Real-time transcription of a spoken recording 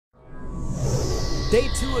Day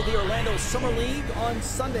 2 of the Orlando Summer League. On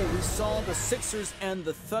Sunday, we saw the Sixers and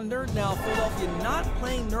the Thunder. Now, Philadelphia not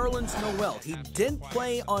playing Nerlens Noel. He didn't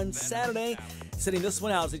play on Saturday, sitting this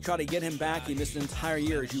one out as they try to get him back. He missed an entire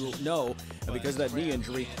year, as you will know, because of that knee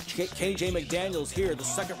injury. KJ McDaniels here, the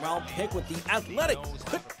second-round pick with the athletic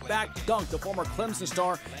put-back dunk. The former Clemson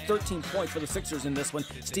star, 13 points for the Sixers in this one.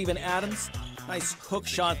 Steven Adams, nice hook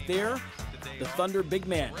shot there. The Thunder big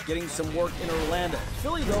man getting some work in Orlando.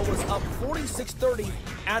 Philly, though, was up 46-30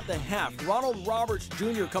 at the half. Ronald Roberts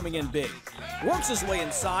Jr. coming in big. Works his way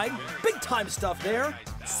inside. Big-time stuff there.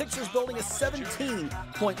 Sixers building a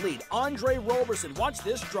 17-point lead. Andre Roberson, watch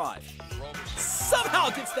this drive. Somehow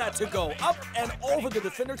gets that to go. Up and over the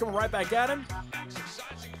defender, coming right back at him.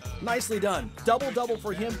 Nicely done. Double-double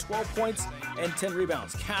for him, 12 points and 10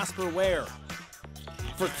 rebounds. Casper Ware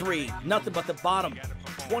for 3. Nothing but the bottom.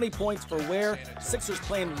 20 points for Ware. Sixers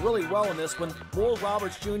playing really well in this one. Will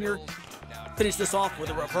Roberts Jr. finished this off with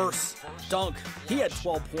a reverse dunk. He had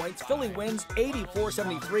 12 points. Philly wins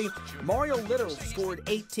 84-73. Mario Little scored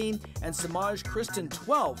 18 and Samaj Kristen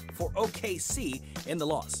 12 for OKC in the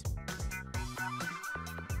loss.